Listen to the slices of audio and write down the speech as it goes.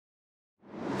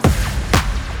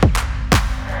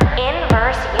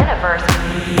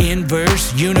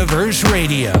Inverse Universe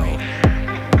Radio.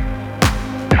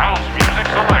 House music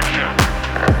selection.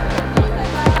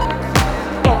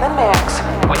 In the mix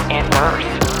with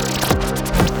Inverse.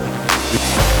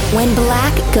 When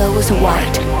black goes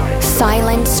white,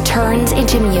 silence turns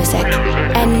into music,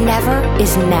 and never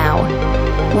is now.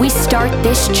 We start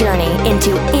this journey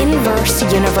into Inverse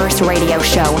Universe Radio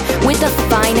Show with the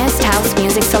finest house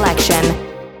music selection.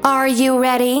 Are you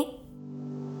ready?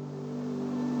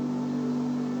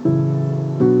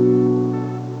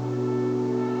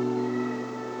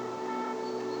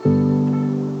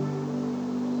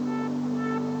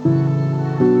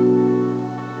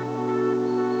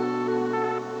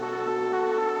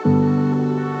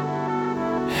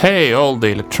 Hey all the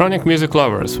electronic music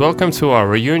lovers, welcome to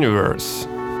our universe.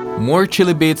 More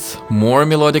chilly beats, more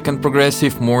melodic and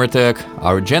progressive, more tech.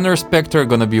 Our genre spectre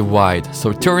gonna be wide,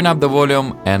 so turn up the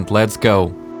volume and let's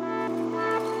go.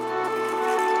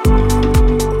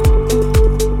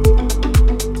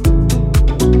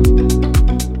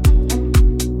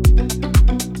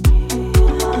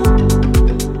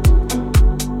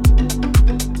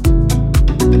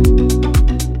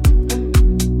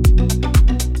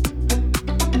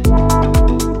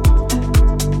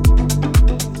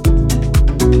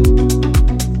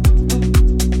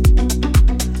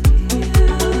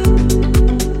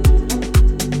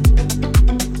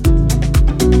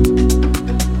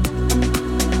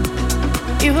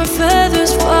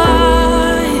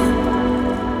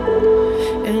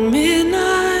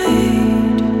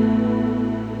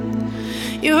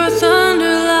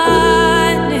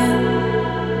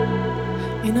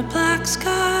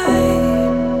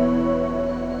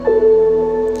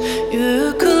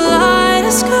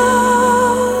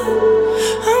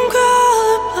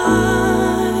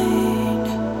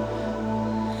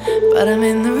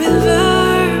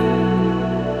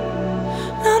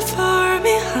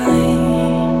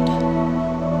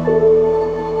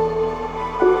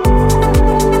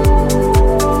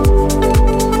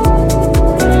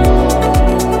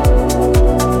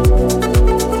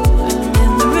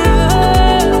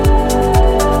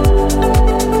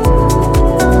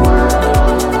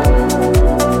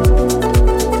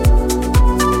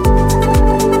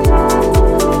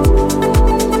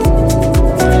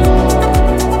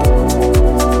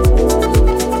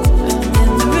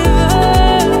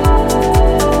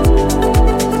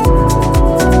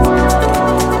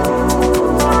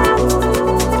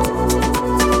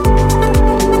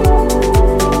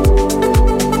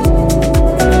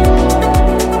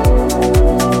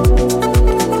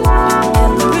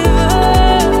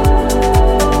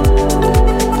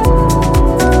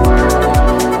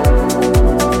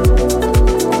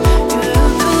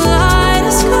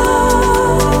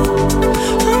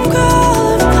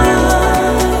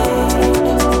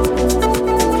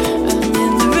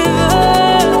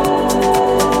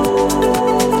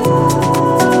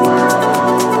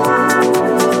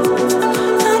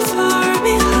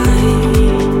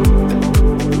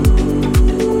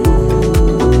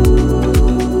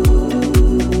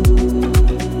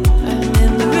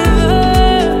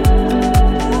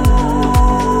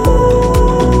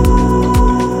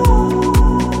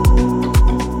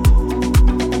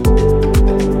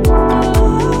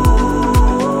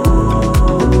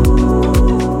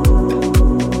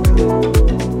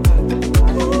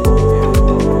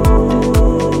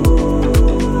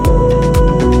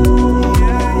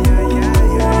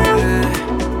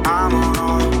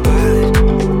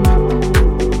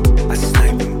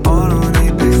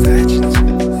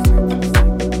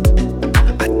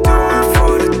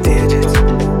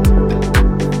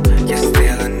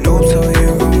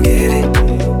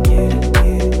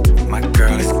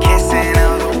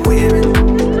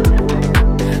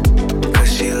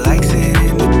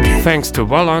 Thanks to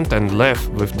Valant and Lev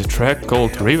with the track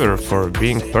called River for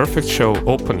being perfect show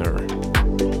opener.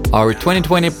 Our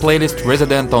 2020 playlist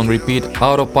resident on repeat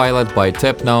Autopilot by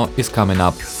Techno is coming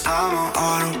up. I'm on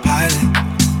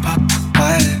autopilot,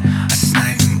 pilot. I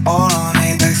snipe them all on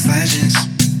Apex Legends,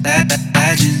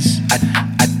 legends.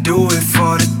 I do it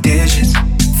for the digits,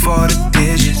 for the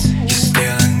digits. You're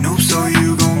still a noob, so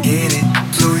you gon' get it,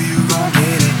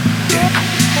 yeah.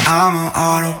 I'm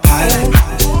on autopilot.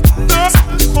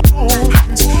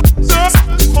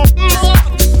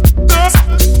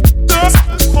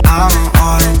 I'm on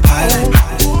autopilot.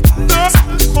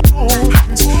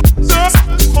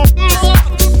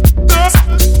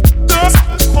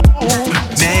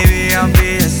 Maybe I'll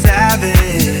be a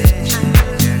savage.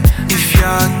 If you're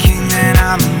a king, then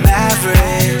I'm a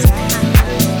maverick.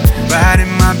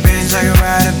 Riding my Benz like a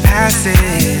rite of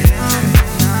passage.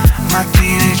 My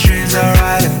teenage dreams are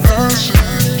rite of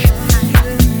passage.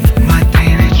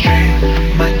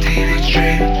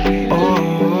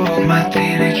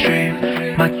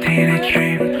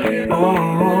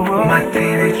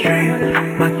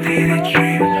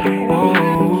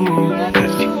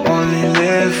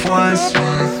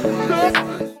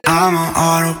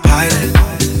 autopilot,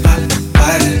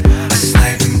 pilot. I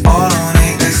snipe them all on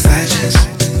Apex Legends,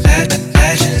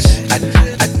 legends. I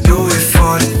do it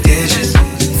for the digits,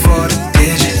 for the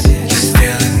digits. You're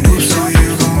stealing new, so you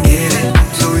gon' get it,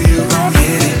 so you gon'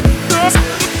 get it. 'Cause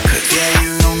yeah,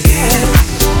 you gon' get it.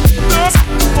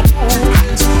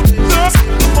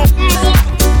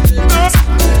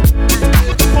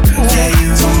 Yeah,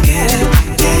 you gon' get it.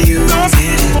 Yeah, you gon'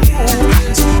 get it.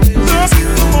 You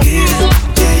gon' get it.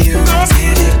 Yeah, you gon'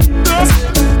 get it.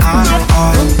 I'm on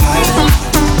autopilot.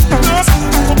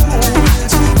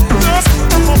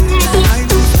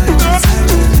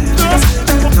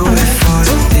 Do it for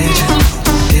the digits,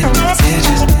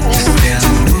 digits. You're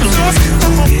stealing new, so you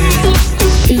gon' get it.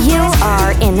 You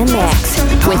are in the mix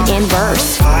with Inverse.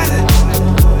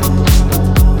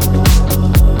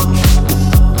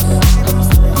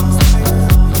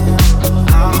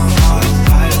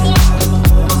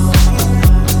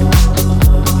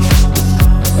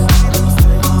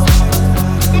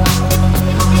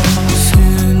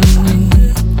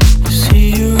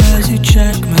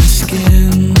 Check my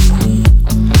skin.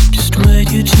 Just wait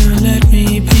you to let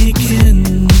me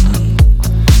begin.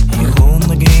 You own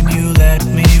the game, you let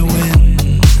me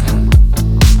win.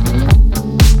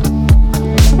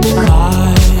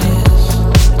 Lies,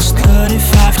 it's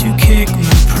 35 to kick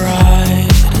my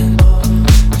pride.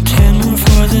 10 more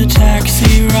for the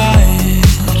taxi ride.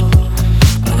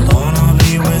 I wanna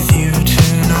be with you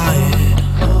tonight.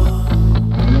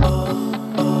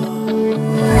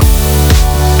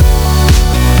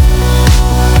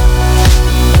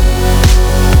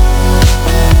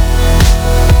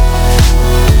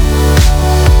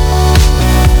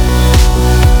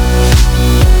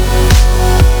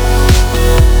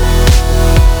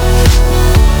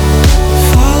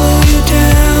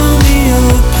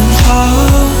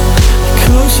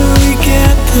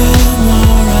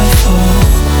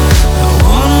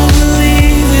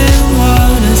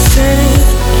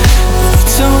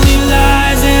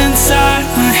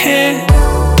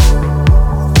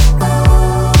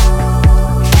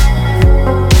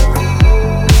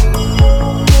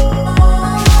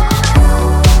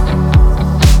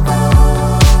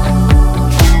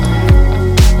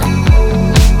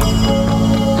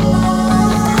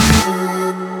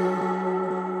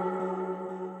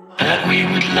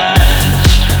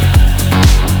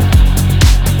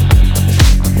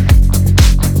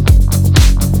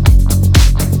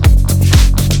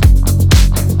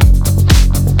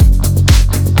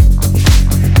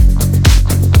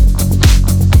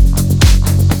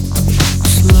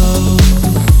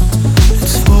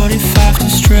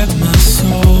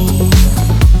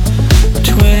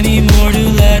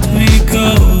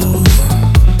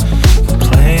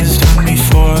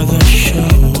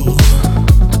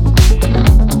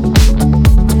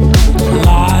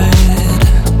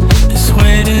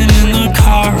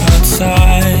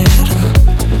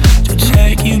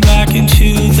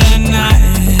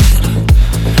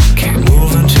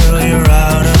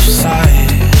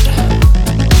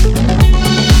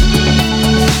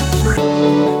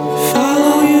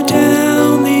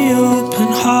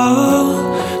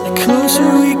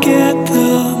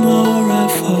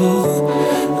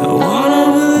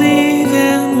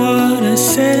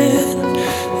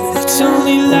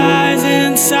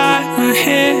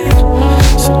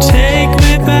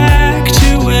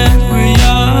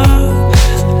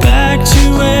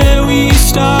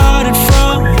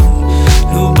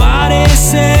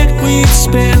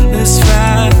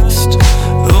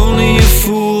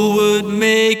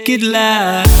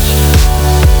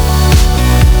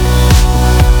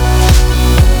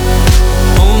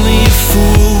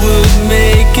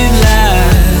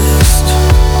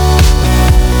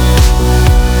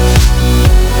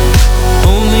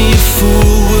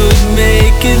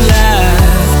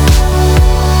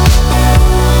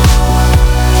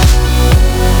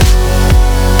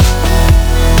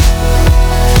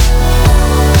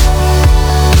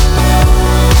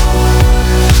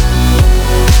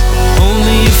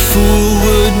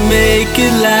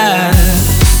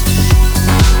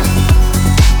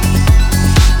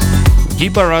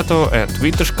 Barato and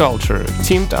Vitosh Culture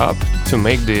teamed up to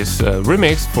make this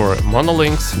remix for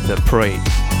Monolink's The Prey.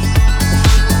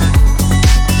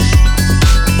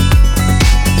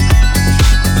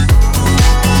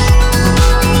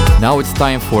 Now it's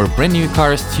time for a brand new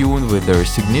Cars tune with their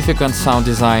significant sound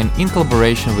design in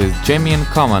collaboration with Jamian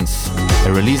Commons,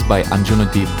 a release by Anjuno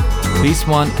Deep. This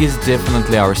one is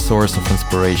definitely our source of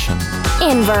inspiration.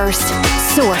 Inverse,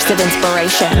 source of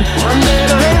inspiration. One day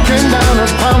the rain came down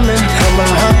upon me and my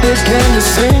heart began to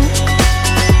sing.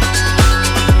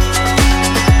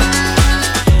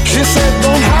 She said,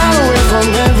 don't hide away from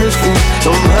I'm everything,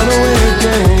 no matter where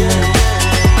again.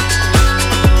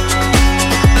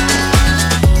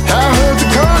 I heard the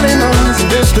calling of a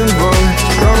distant voice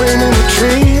growing in the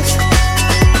trees.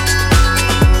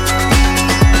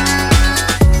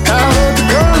 I heard the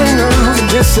calling of a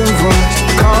distant voice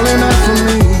calling out for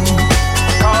me.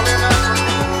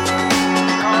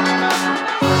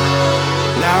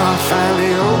 Now I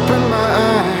finally open my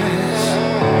eyes.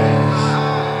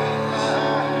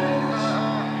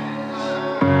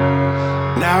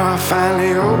 Now I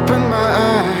finally open my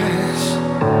eyes.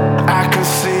 I can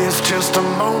see it's just a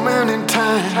moment in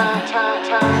time.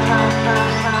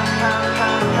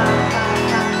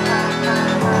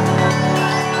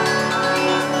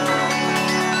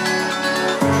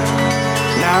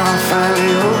 Now I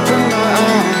finally open my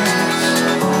eyes.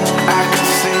 I can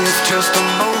see it's just a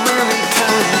moment in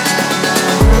time.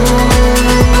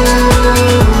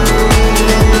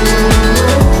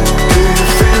 Do you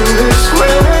feel this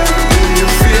way? Do you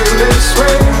feel this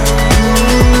way? Do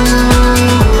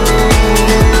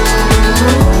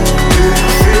you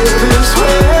feel this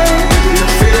way? Do you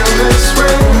feel this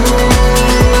way?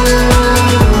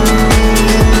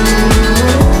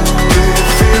 Do you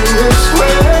feel this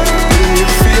way? Do you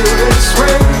feel this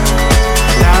way?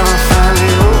 Now I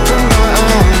finally open my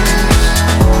eyes.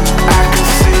 I can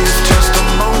see it's just a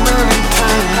moment in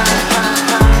time.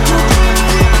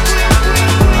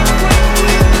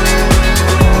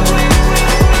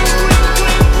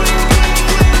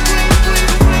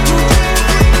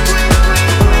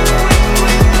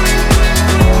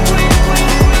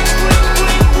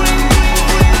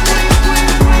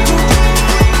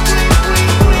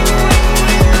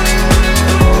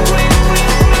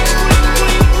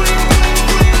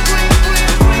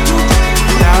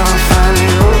 Now I finally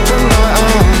open my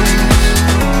eyes.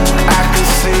 I can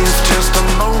see it's just a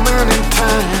moment in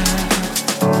time.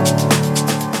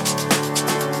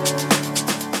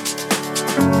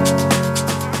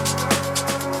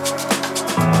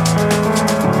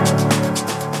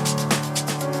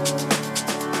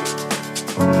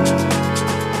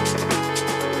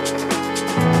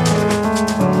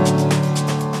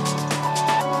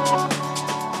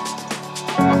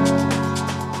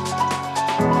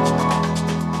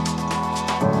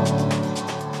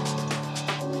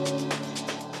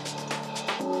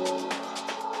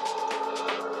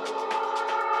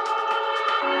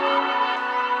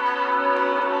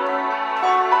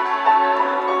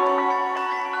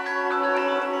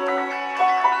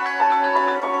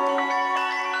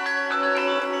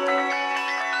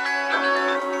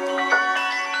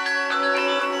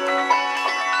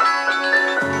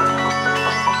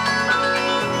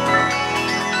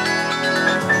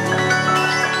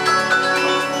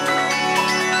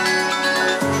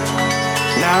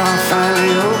 Now I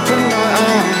finally open my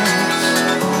eyes.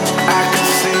 I can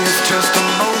see it's just a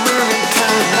moment in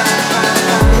time.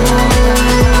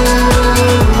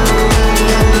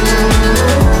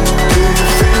 Do you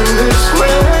feel this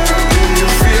way? Do you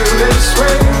feel this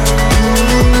way? Do you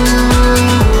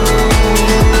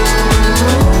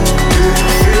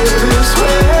feel this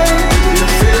way? Do you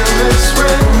feel this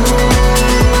way?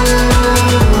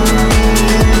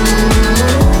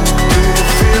 Do you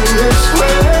feel this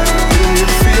way? Do you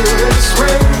feel this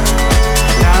way?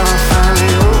 Now I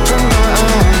finally open my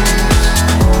eyes.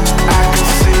 I can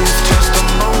see it's just a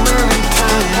moment in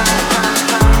time.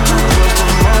 Just a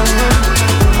moment,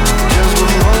 just a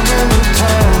moment in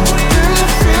time. Do you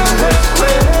feel this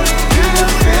way? Do you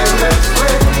feel this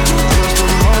way? Just a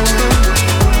moment,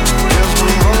 just a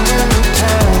moment in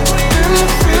time. Do you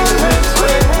feel this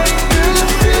way? Do you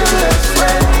feel this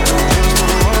way? Just a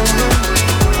moment,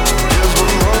 just a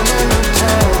moment in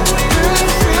time. Do you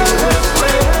feel this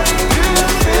way? Do you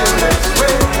feel this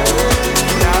way?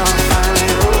 Now I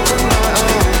finally open my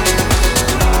eyes.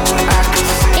 I can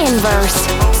see. Inverse,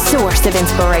 source of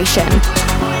inspiration.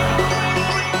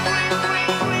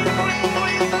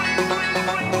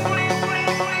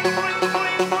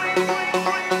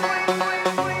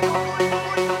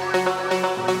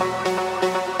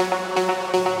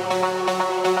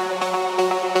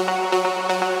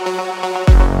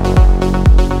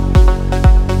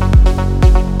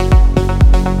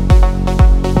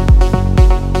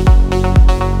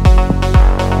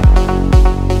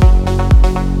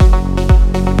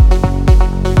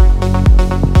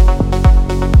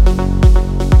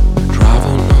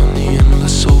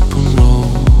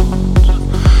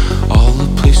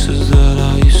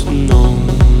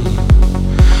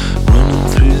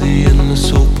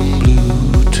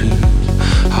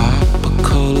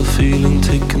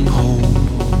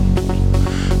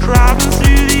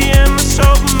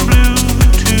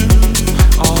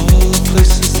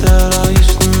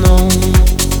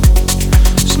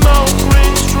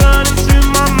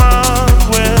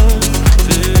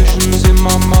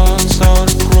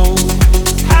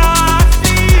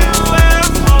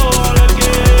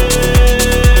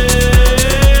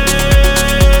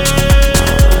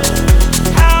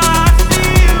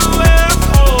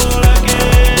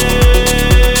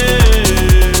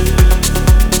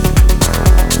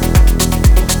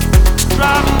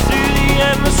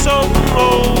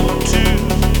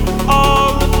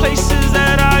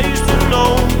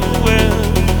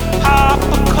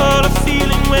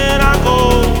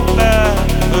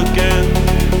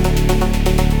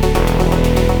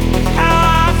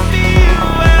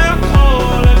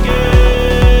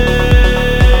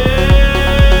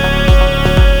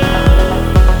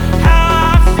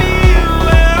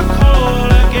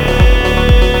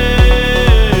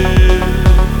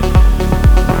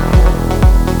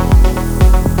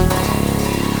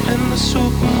 this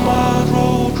open wide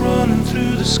road running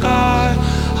through the sky.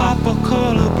 Hop a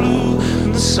color blue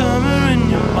in the summer in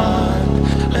your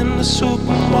mind. And this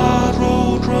open wide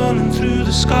road running through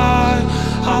the sky.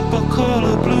 Hop a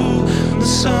color blue in the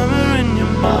summer in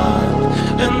your mind.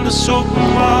 And this open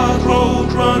wide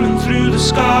road running through the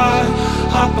sky.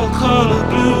 Hop a color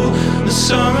blue in the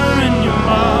summer in your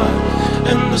mind.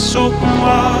 And this open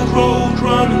wide road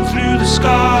running through the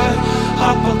sky.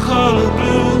 Hop a color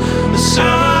blue in the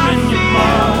summer in your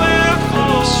mind.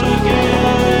 And this open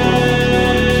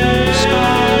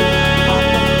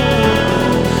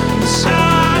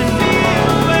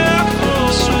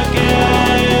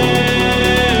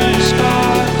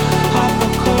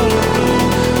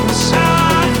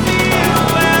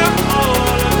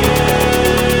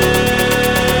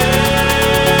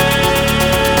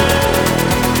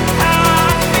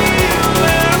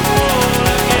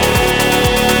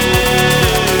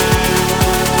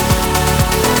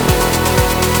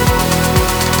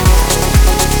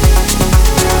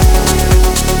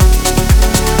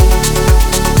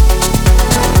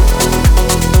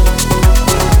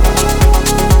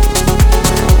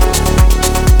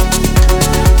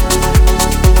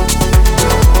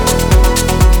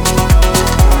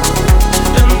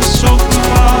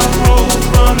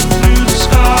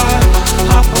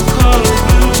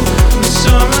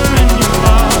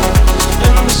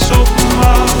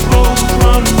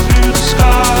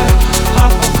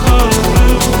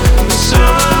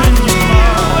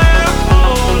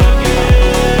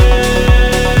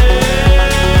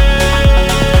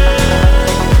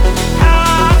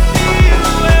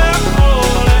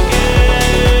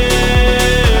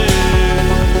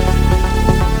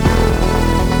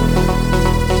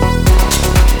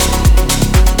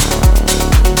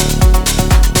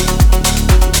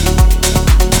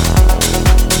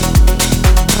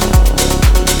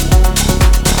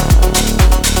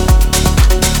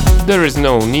There is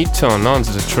no need to announce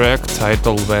the track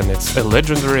title when it's a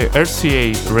legendary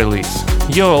RCA release.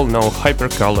 You all know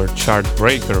Hypercolor Chart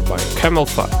Breaker by Camel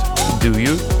Fat, do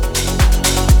you?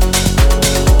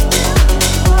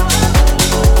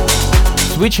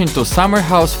 Switching to summer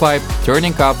house vibe,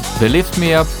 turning up the Lift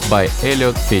Me Up by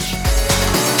Elliot Fitch.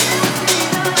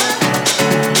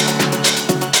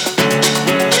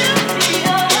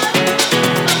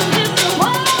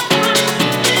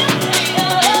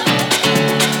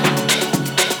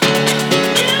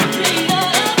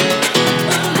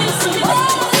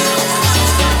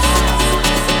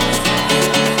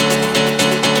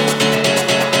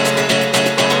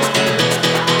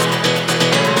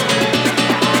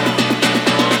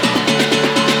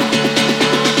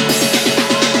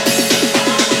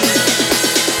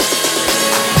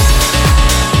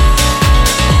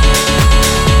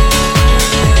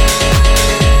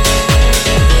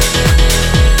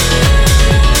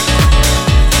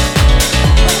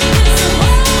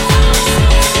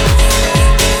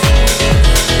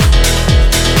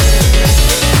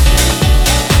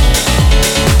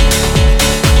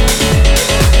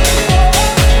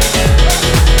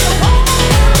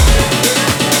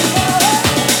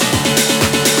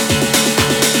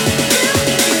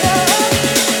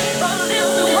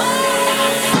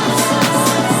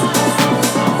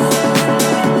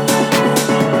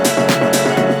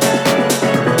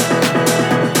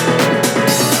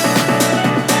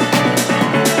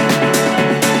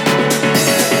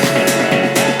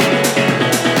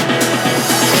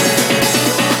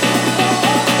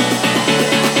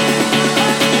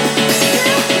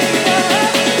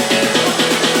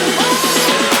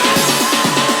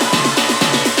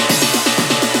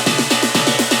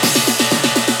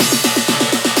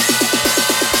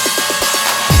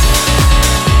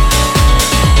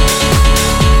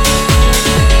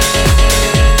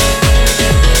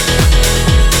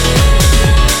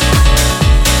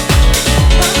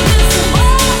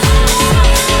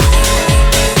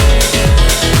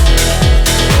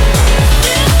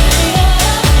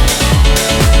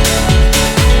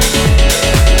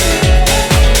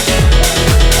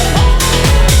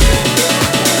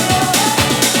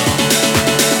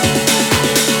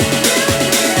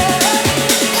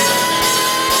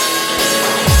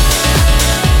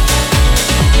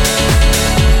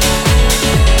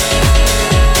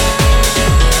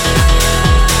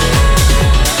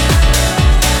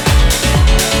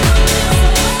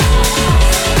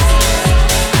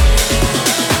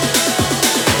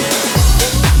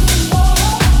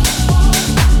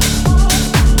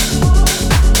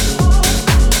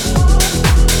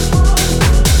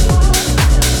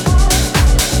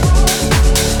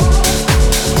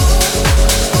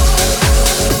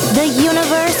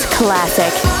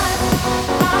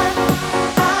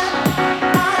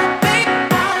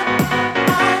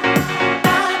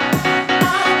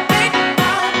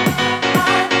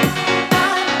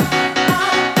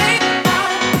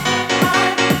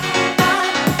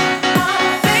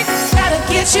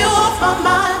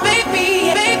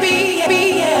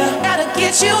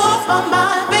 get you off my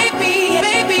mind, baby,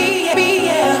 baby, baby,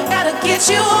 yeah. Gotta get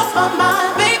you off my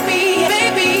mind, baby,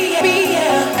 baby, baby,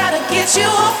 yeah. Gotta get you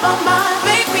off my mind,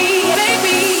 baby,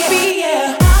 baby, baby,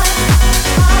 yeah.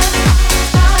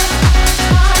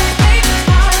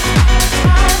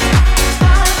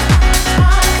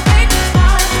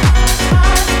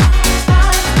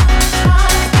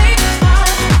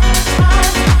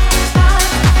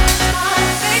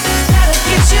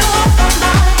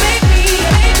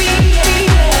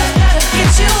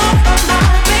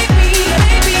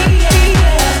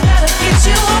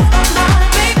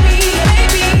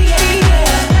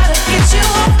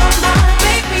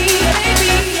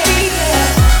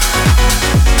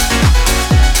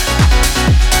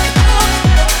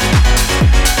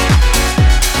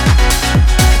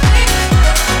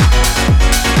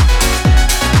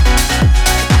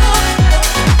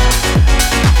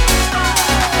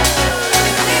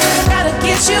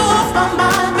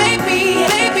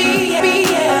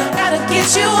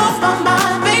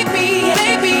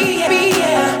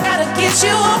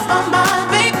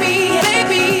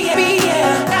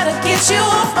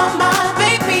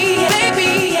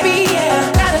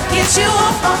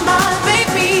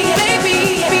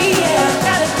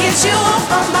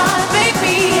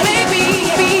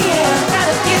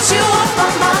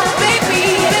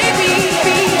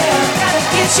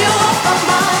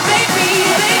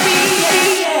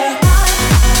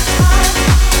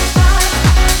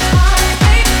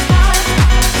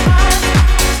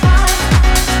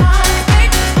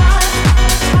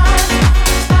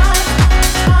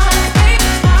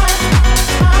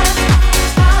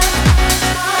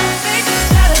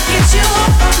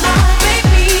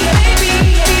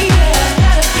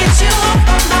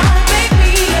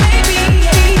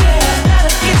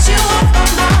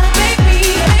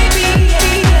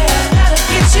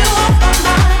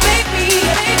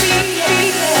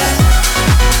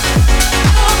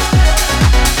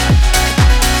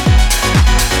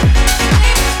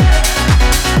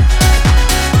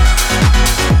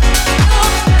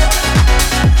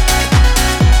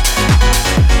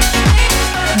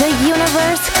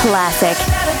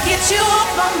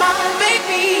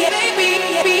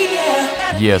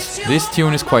 Yes, this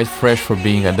tune is quite fresh for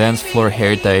being a dance floor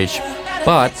heritage,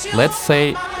 but let's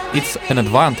say it's an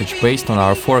advantage based on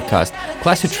our forecast.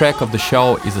 Classic track of the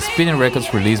show is a Spinning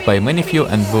Records released by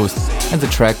Manifew and Boost, and the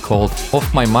track called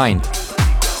Off My Mind.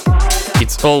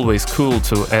 It's always cool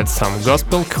to add some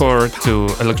gospel core to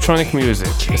electronic music,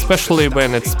 especially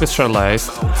when it's specialized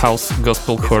house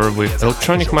gospel core with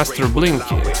electronic master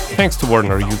Blinky. Thanks to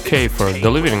Warner UK for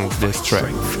delivering this track.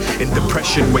 In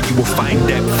depression where you will find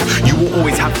depth, you will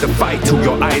always have to fight till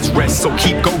your eyes rest. So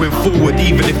keep going forward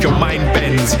even if your mind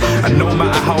bends. And no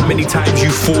matter how many times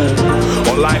you fall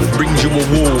or life brings you a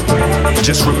wall,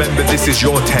 just remember this is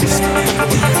your test.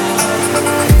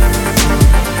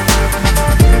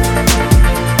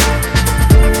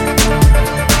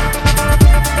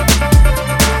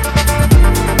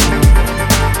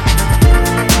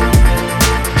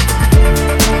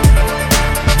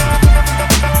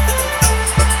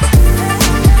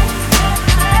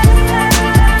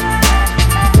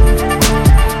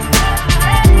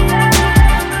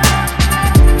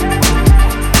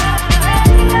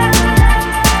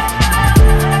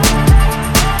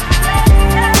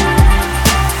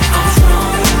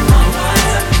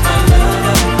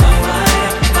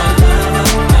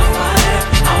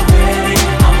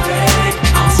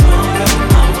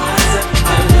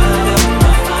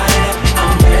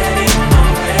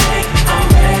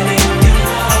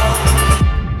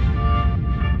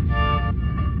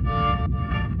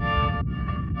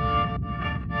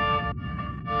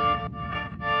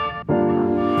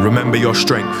 Remember your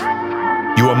strength.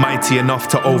 You are mighty enough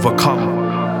to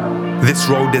overcome. This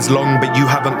road is long, but you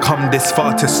haven't come this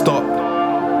far to stop.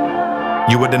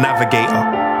 You are the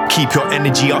navigator. Keep your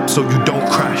energy up so you don't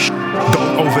crash.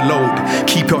 Don't overload.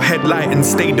 Keep your head light and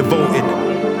stay devoted.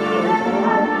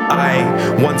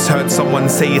 I once heard someone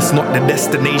say it's not the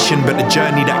destination, but the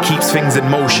journey that keeps things in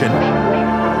motion.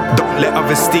 Don't let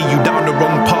others steer you down the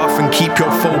wrong path and keep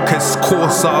your focus.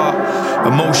 Course are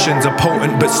emotions are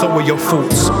potent, but so are your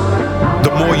thoughts.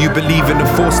 The more you believe in the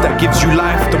force that gives you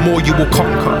life, the more you will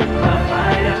conquer.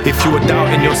 If you are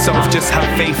doubting yourself, just have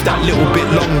faith that little bit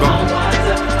longer.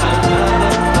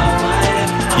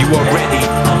 You are ready,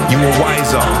 you are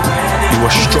wiser, you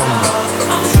are stronger.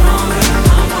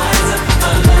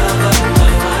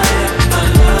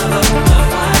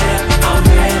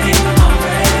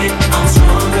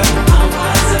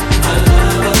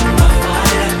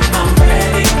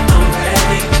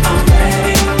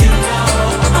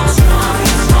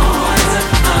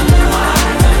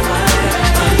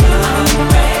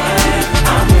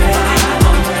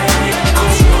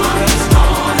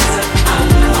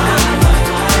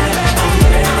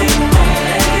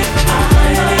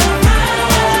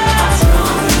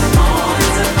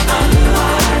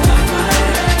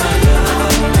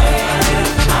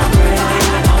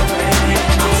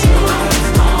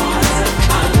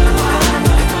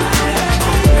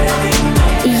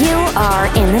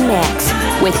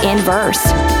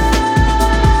 Inverse.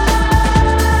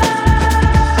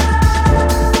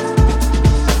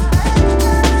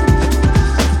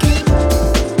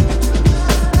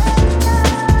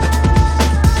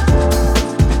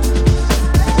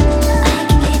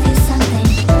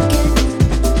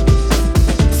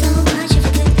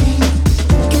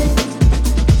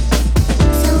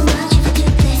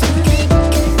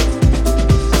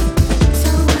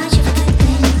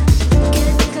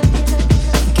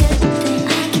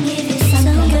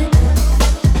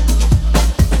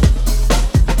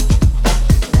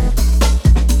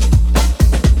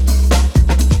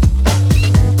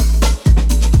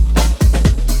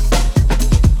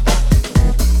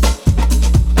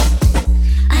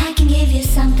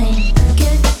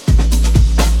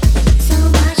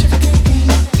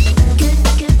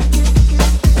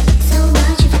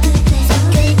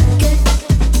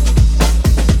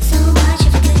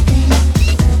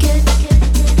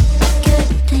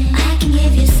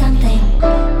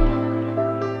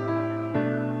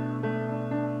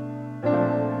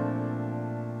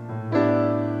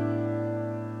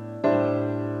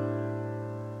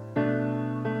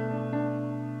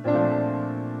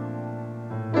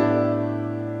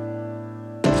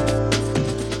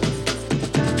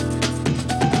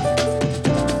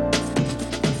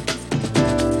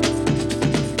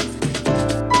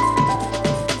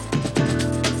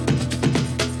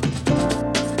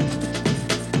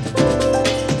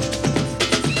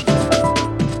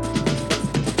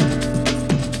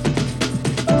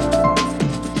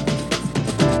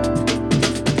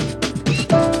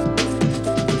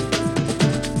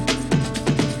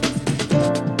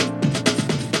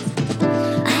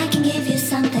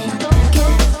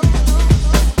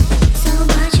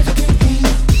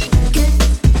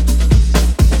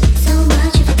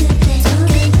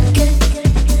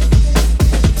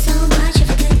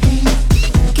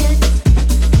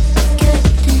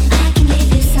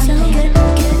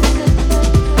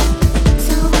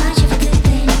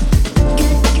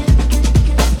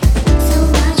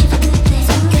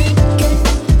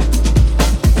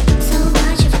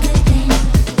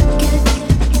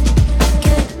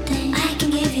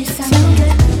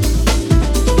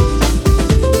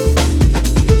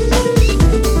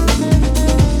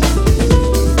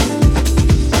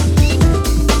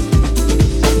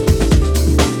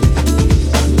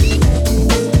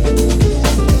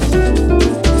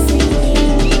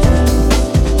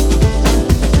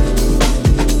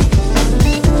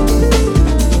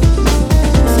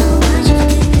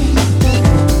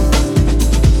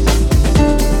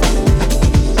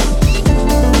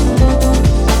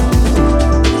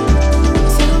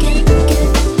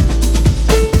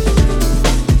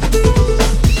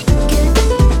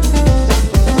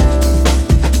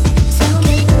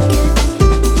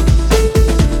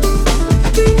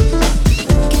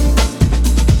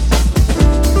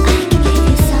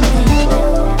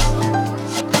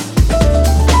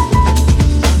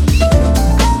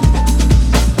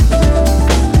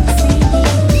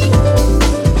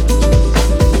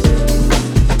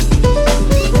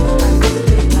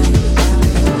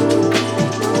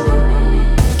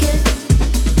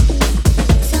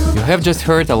 have just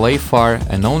heard Alay Far,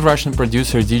 a known Russian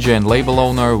producer, DJ and label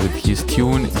owner, with his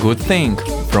tune Good Thing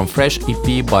from fresh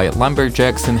EP by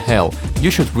Lumberjacks in Hell.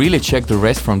 You should really check the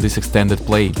rest from this extended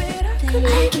play.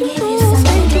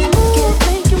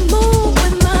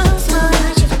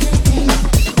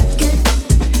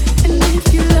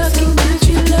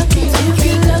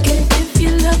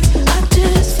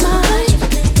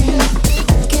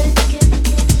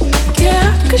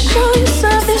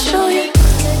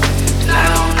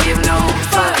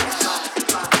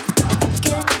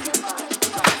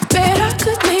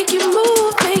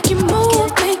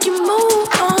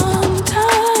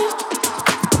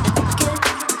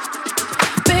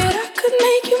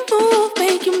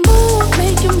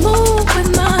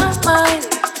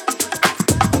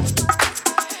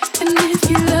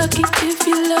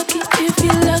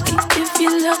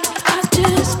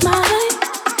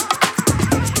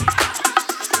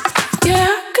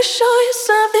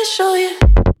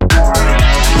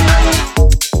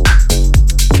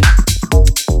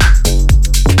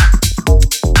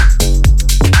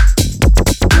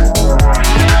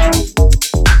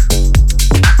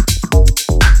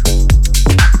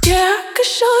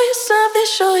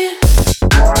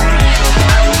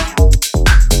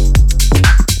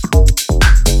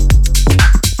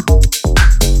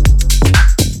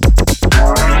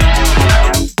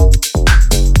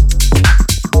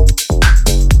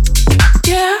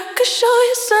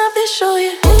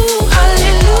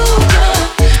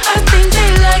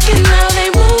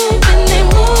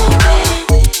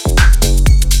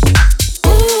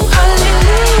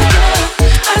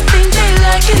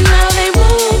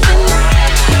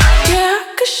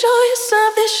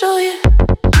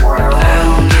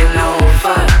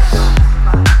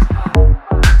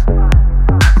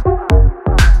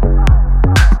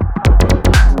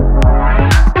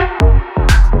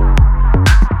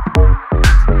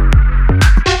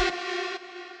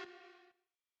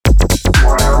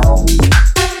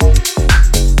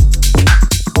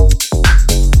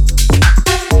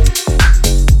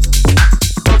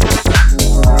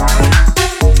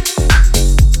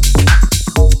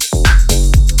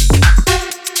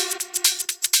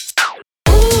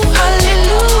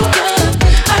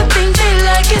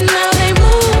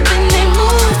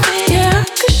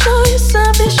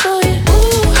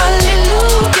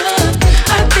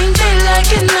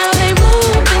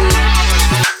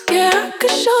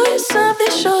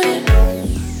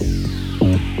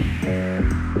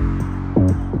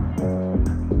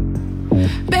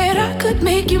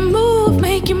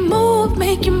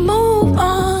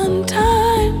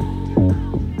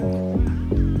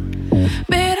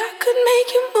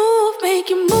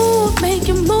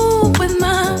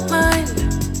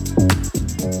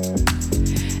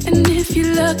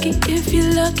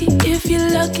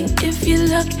 lucky, if you're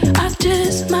lucky, I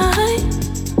just might.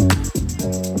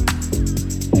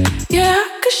 Yeah,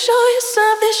 I could show you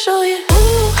something, show you.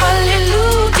 Ooh,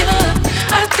 hallelujah.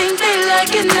 I think they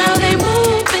like it now, they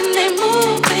moving, they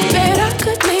moving. Bet I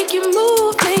could make you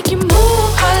move,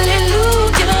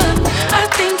 hallelujah. I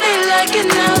think they like it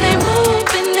now, they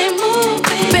moving, they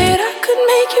moving. Bet I could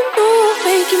make you move,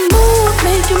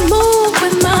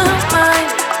 with my mind.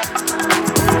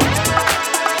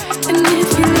 And if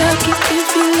you're lucky, if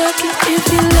you're lucky, if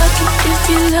you're lucky, if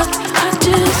you're lucky, I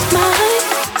just might.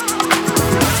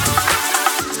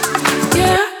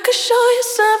 Yeah, I could show you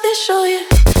something, show you.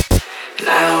 And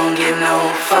I don't give no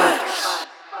fucks.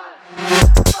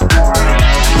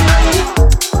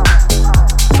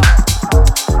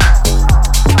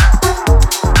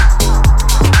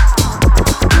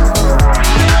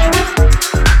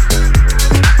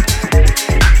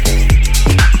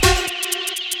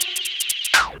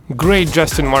 Great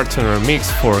Justin Martin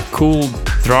remix for Cool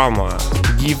Drama.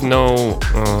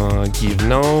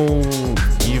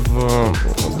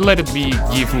 Let it be,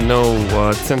 give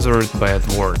no censored bad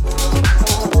word.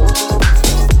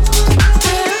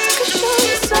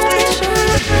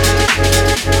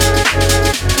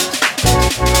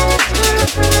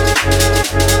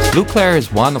 Luclair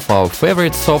is one of our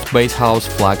favorite soft bass house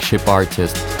flagship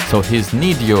artists, so his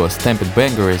Need You Stampede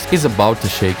Bangers is about to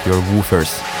shake your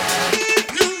woofers.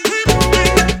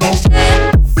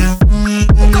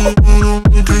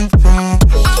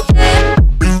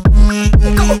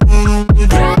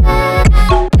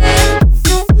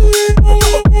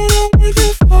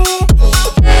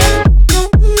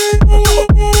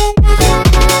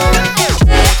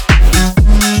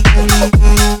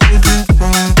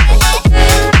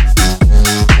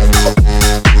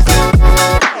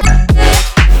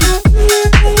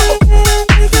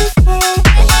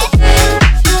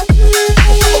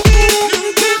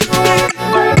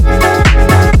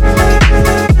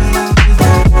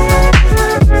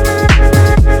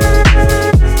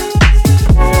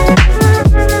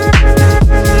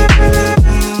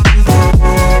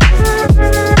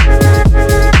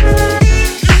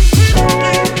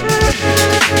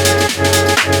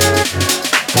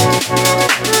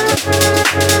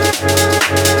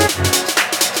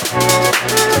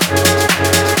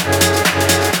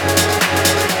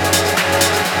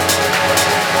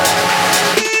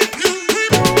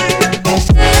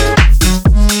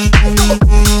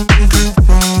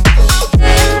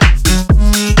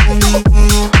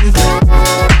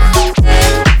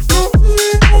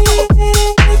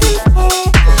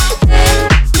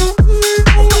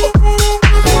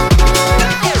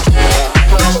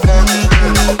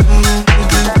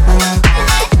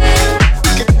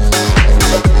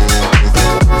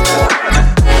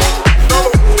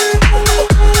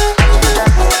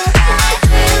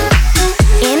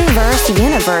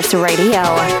 Radio.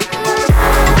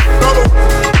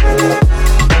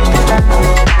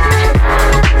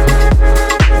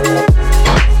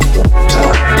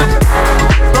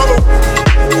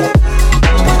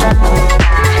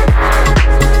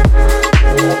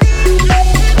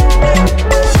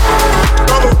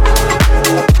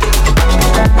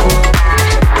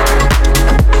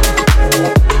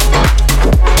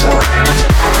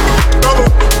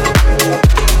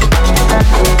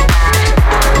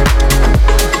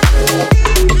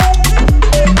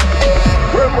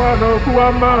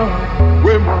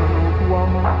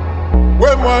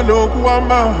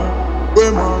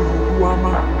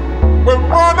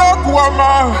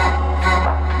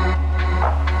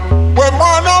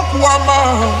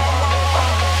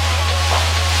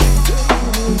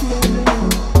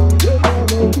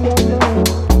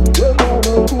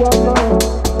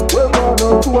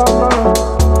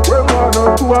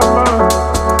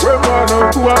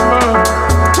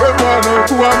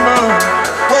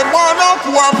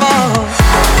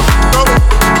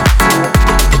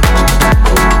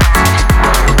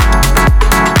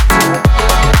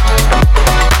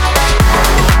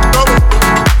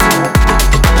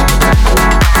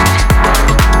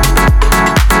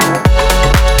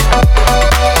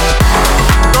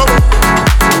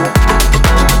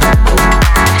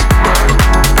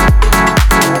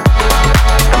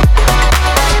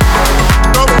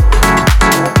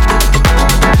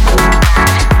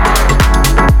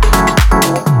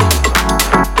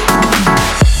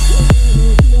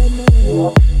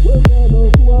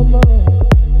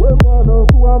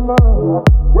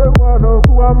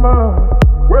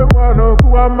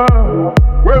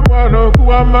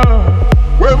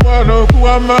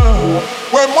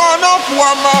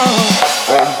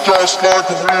 I'm just like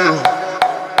a real.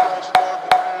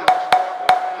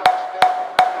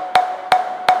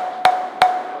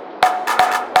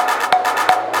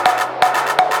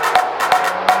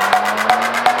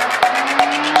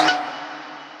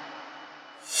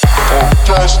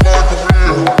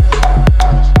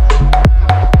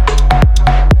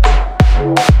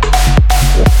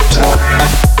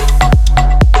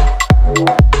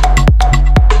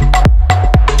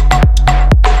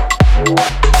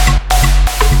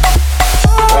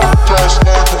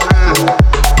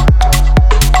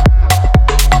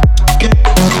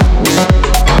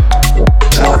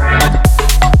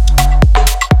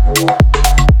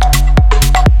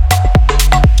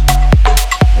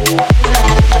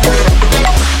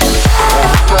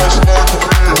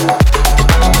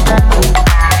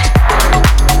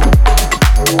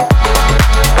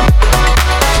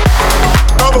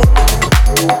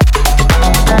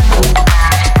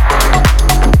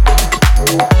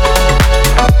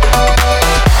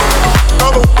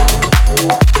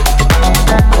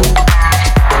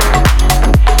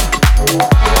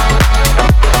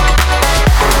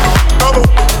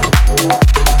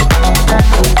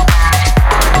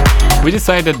 We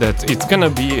decided that it's gonna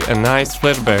be a nice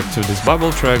flashback to this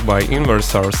bubble track by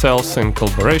Inverse ourselves in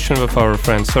collaboration with our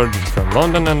friend Sergeant from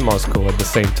London and Moscow, at the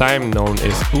same time known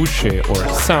as Ushi or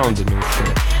Sound in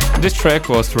Ushi. This track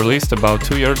was released about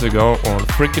 2 years ago on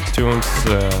Freaky Tunes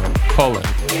Poland.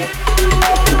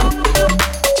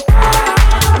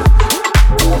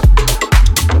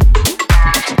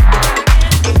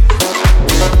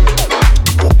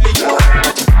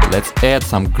 Let's add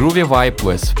some groovy vibe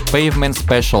with Pavement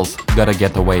Specials Gotta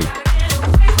Get Away.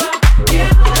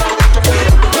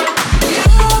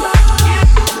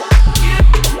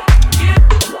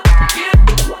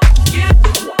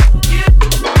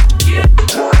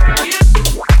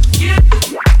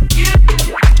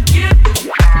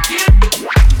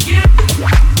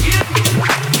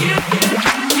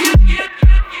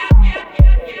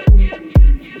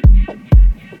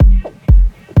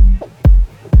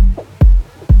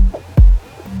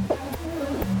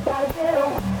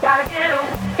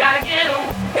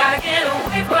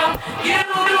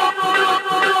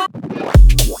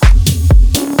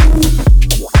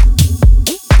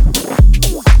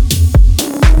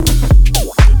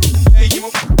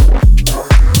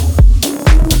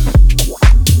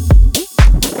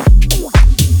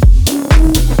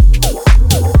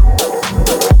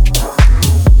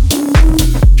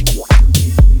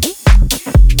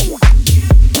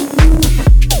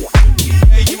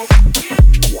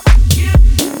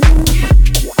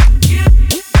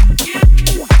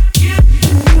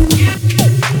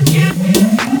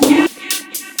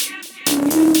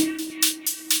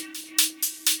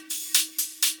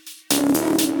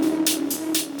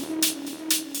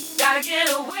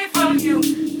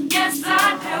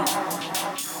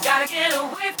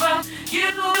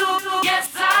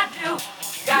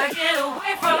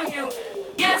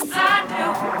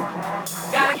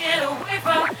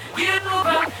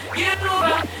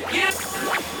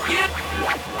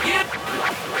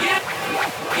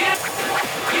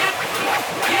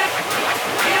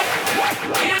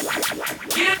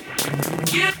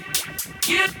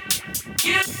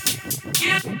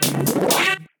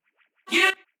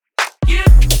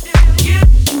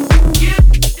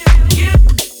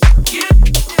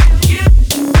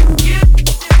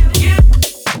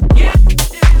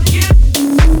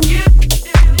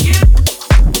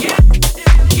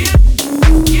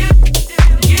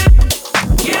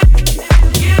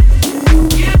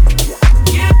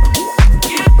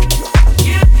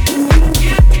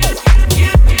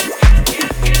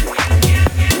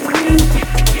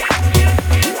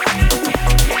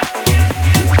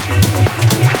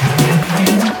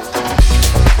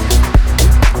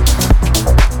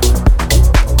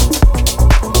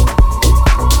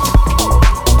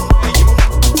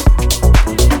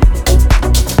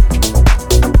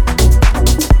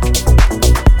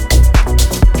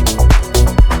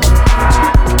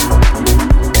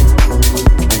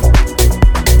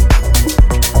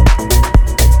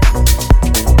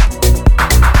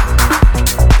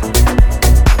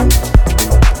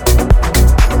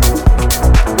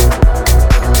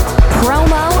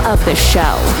 The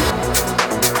show.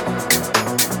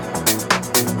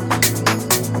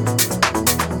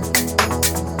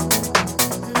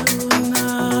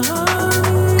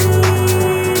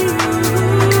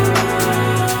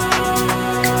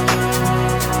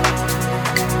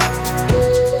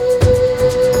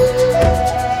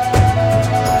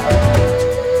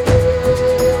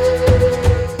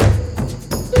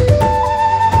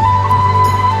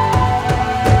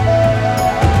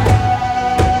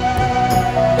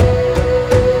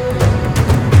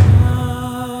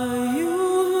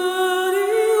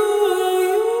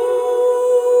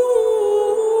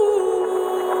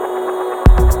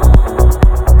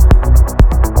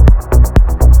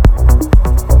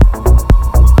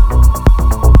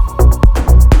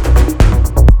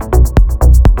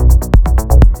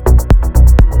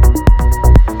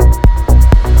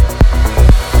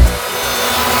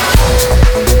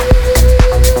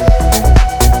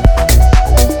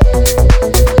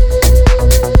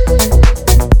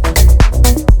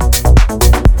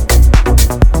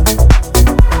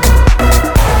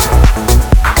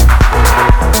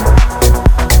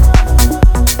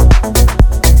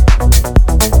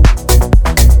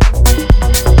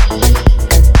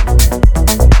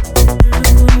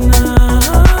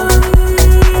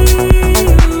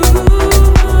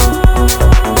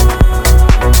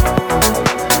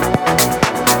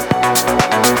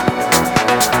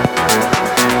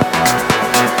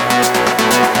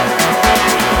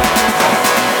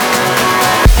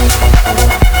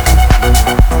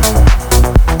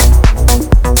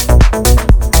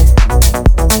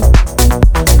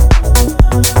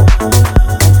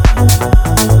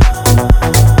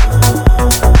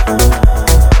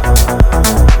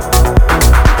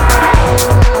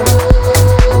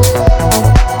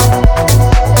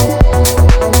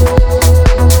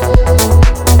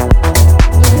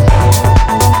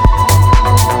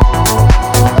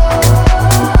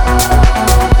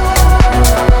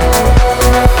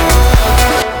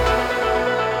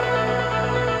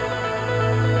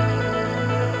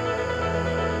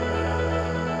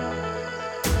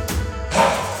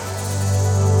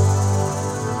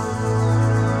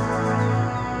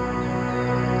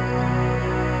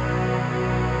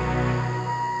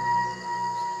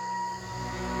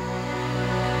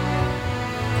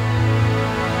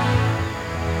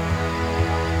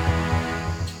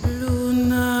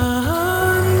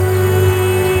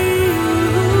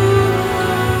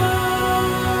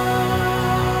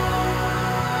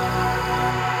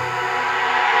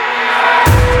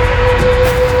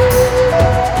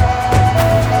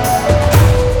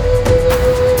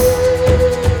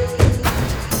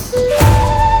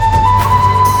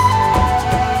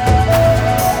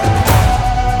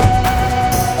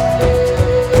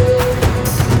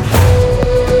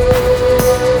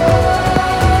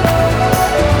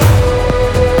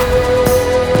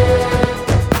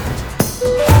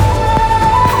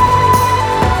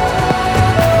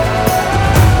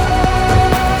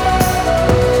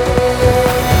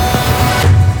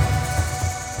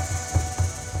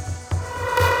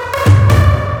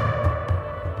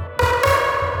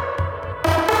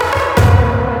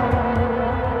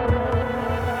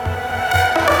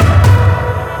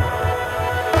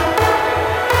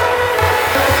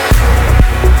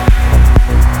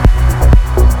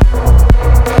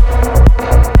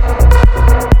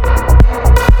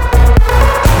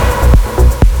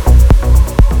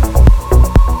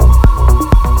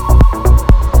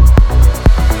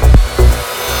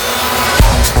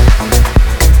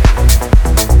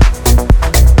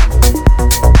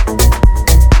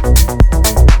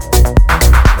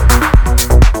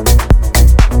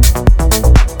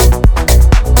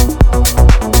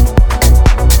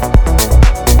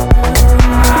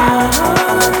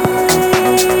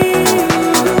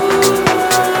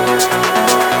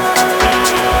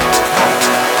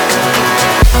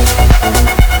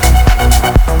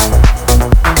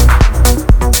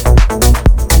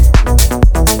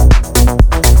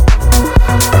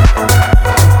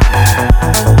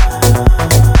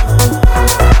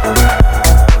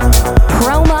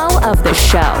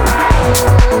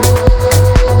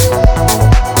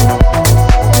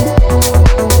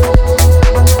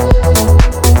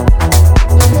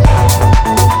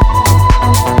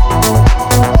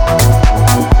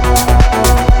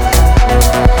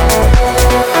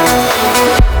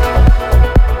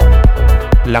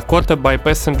 supported by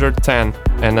Passenger 10.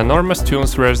 An Enormous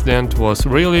Tunes resident was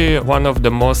really one of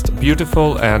the most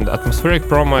beautiful and atmospheric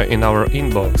promo in our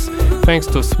inbox. Thanks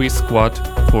to Swiss Squad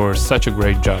for such a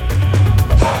great job.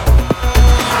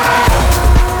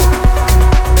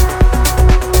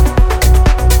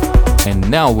 And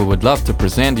now we would love to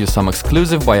present you some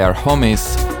exclusive by our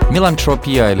homies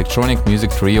Milantropia electronic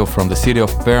music trio from the city of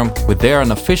Perm with their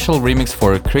unofficial remix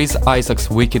for Chris Isaac's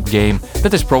Wicked game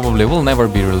that is probably will never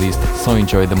be released, so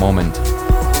enjoy the moment.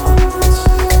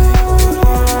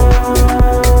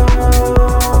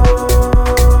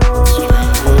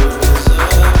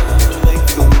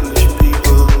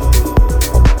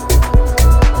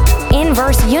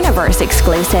 Inverse Universe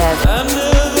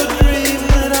exclusive.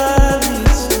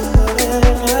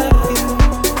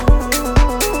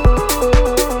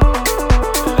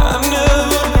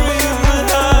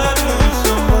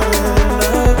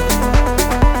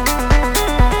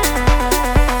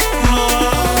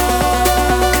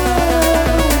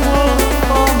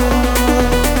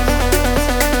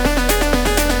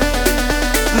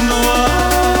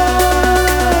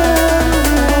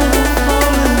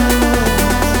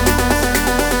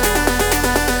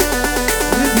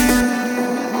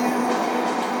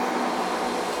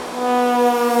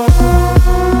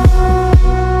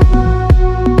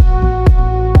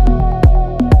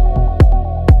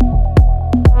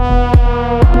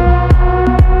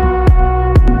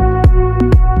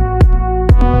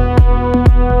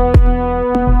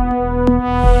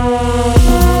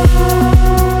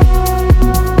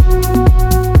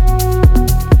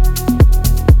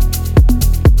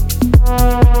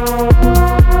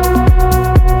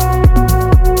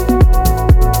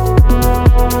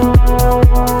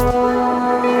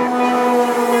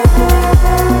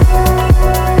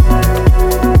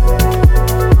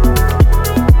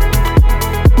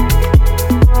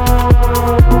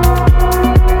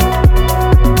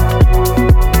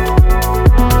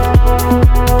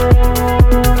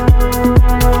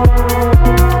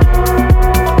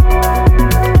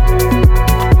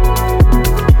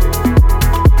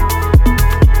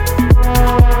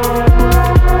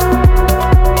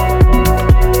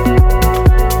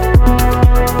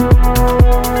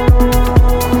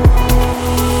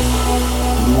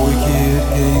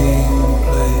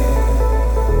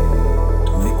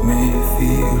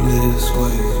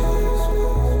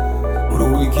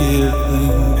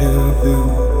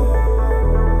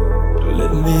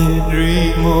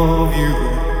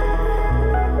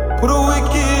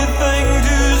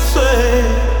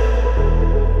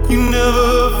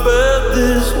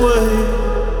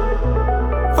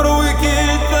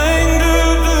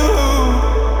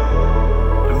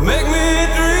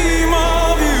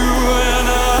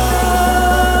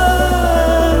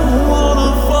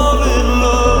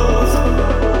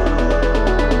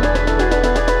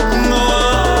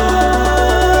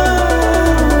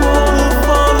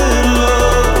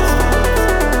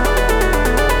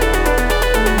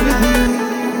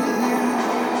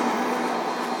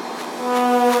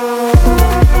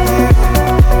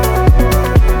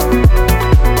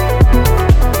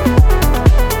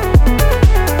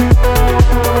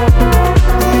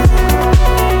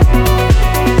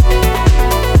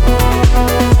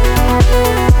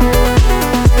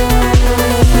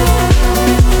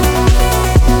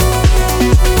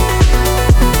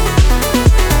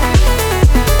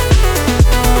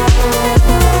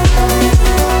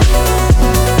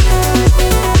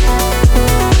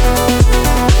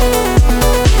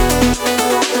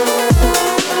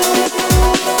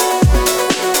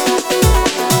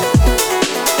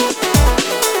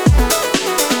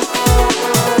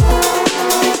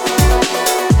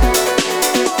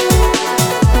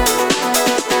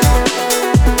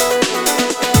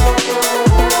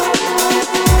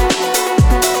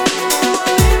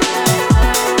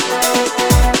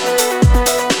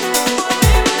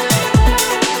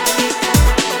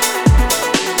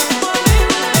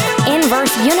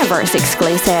 Universe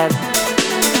exclusive.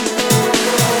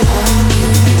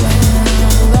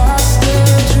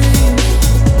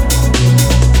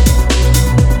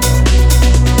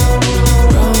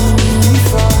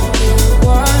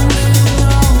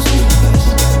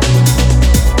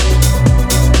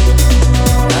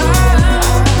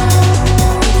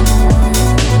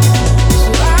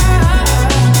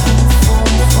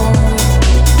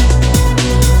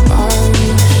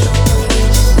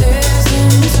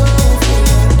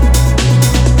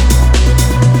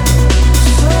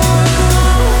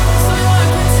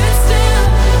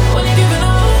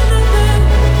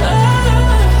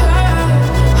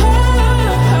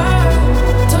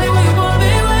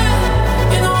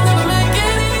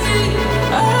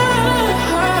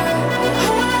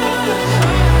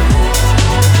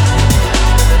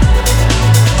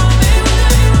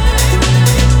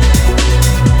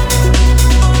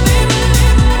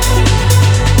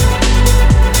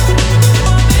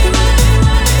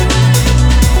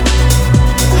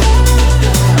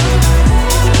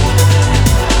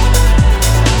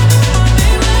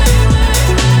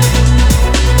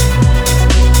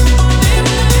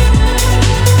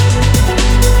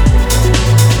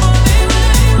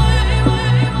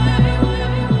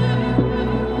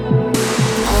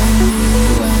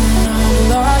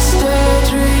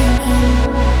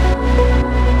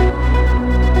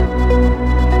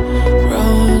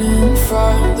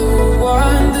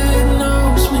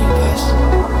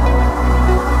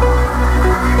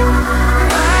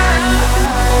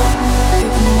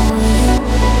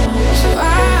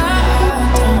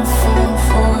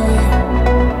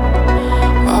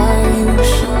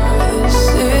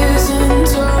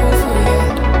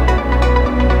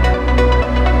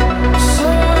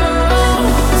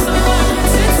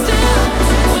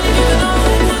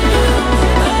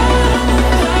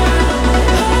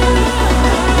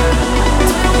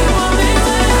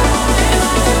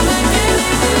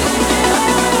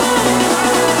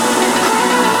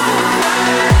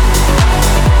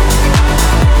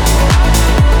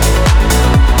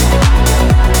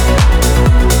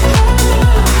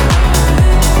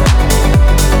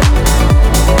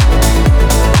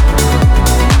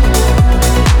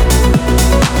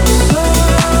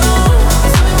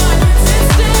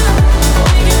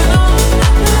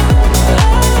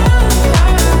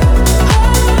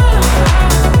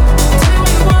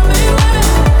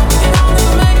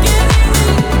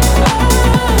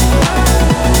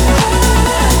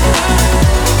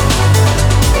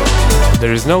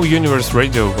 There is no Universe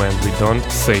Radio when we don't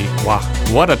say wow,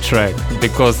 what a track,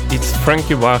 because it's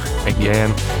Frankie Bach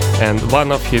again, and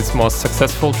one of his most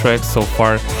successful tracks so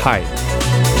far, High.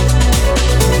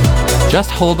 Just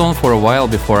hold on for a while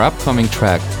before upcoming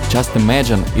track. Just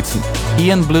imagine, it's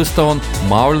Ian Bluestone,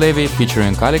 Maor Levi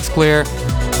featuring Alex Clare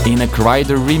in a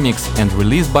Kryder remix and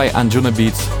released by Anjuna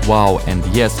Beats. Wow, and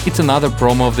yes, it's another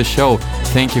promo of the show.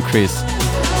 Thank you, Chris.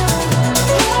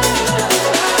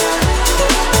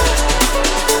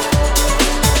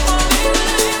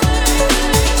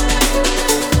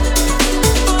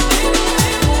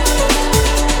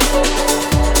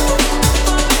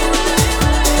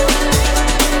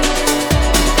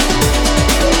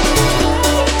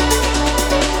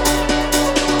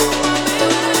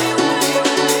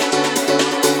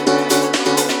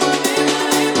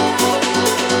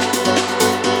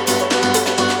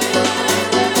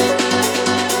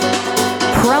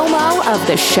 Of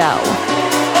the show.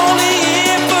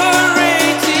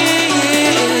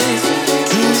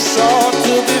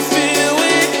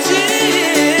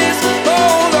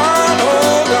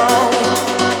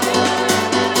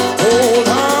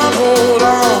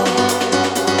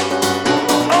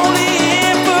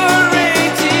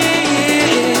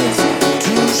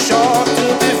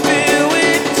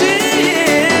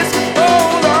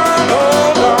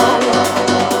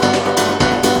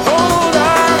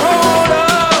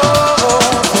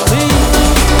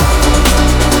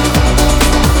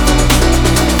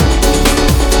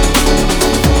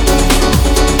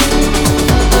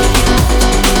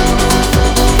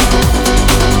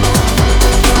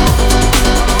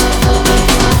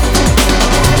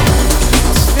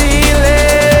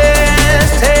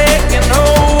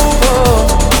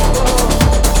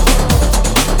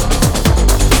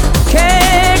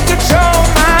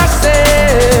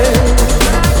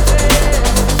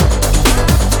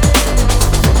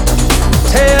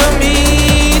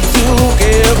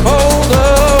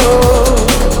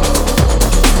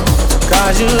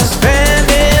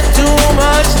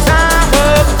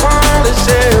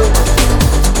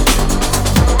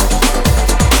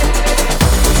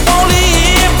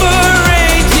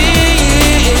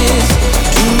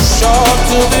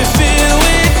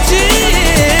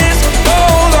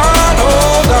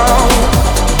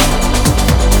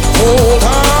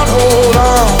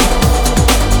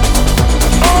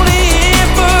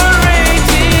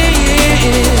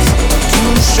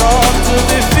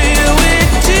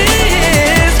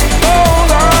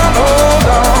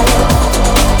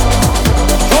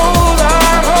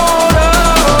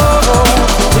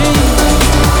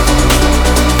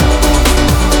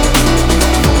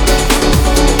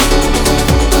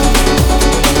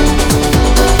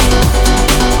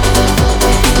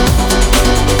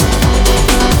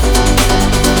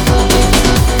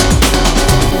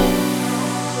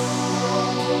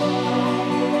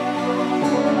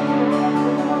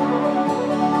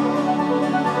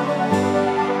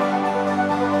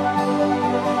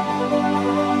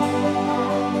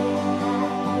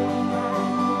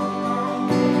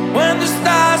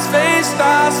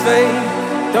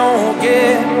 Don't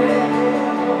get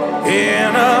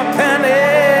in a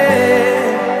panic.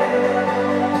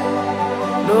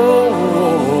 No,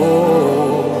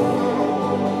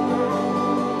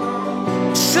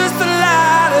 it's just the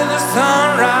light of the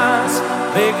sunrise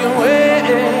making way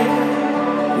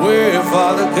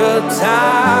for the good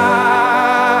times.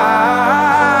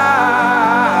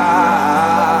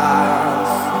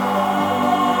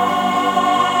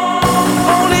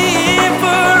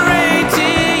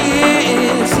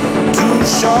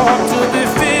 Short to be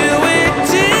filled with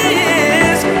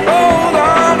tears. Hold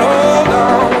on, hold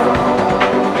on.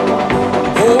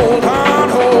 Hold on,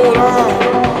 hold on.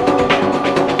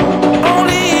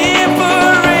 Only here for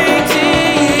 80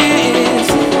 years.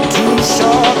 Too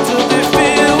short to be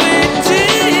filled with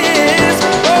tears.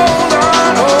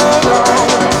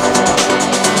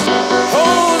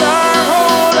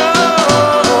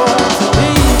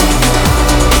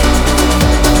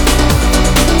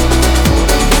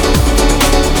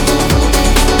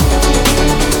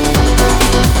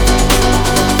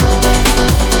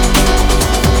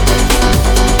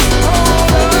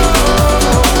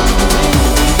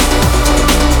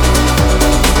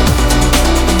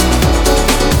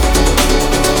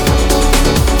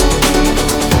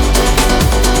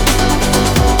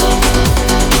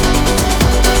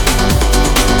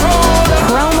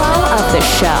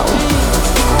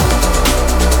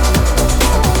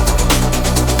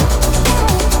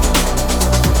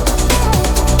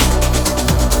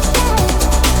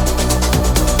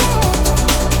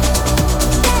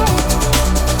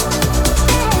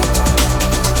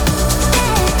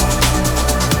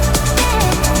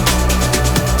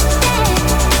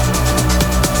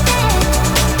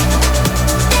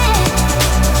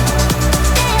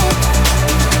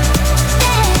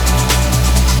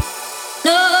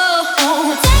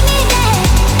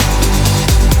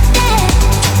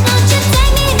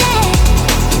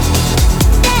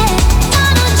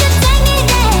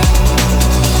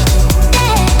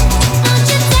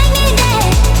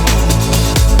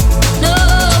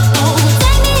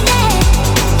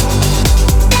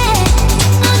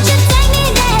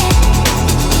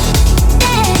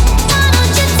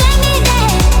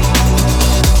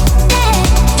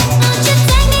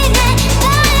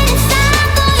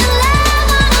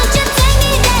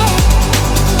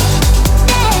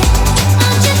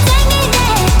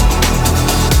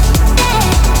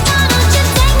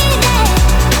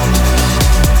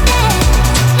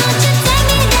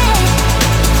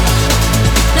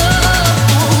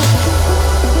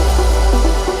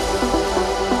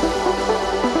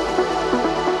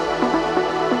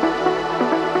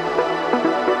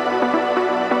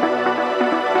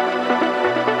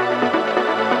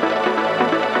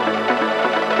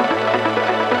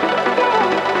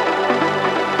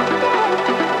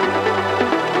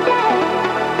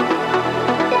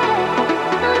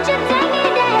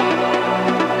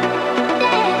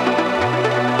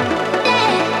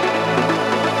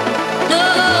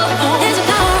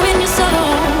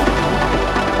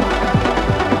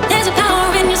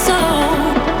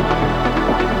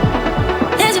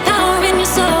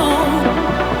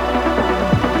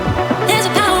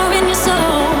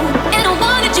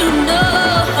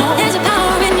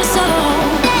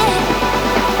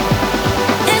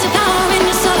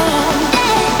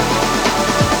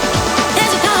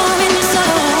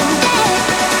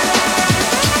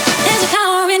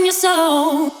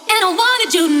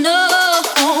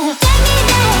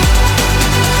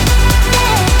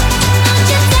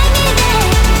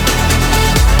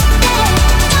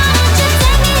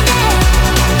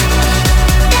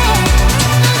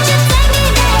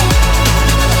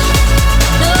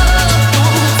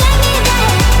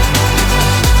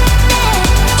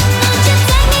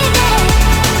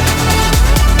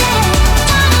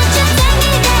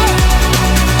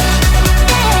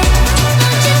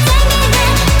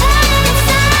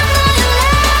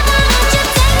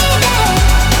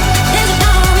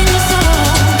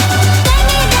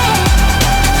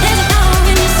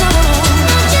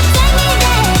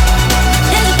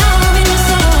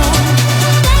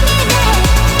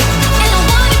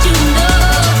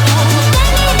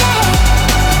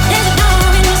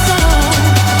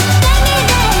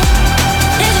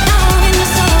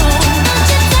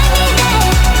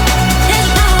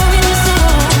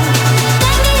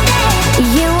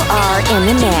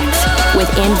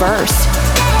 Inverse.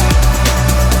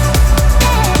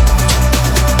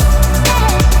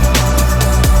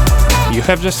 You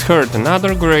have just heard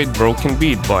another great broken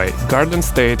beat by Garden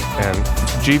State and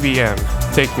GVM,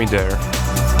 Take Me There.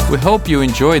 We hope you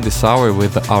enjoyed this hour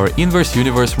with our Inverse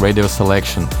Universe radio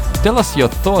selection. Tell us your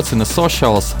thoughts in the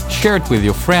socials, share it with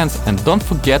your friends, and don't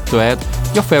forget to add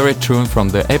your favorite tune from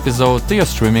the episode to your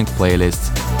streaming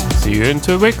playlists. See you in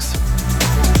 2 weeks.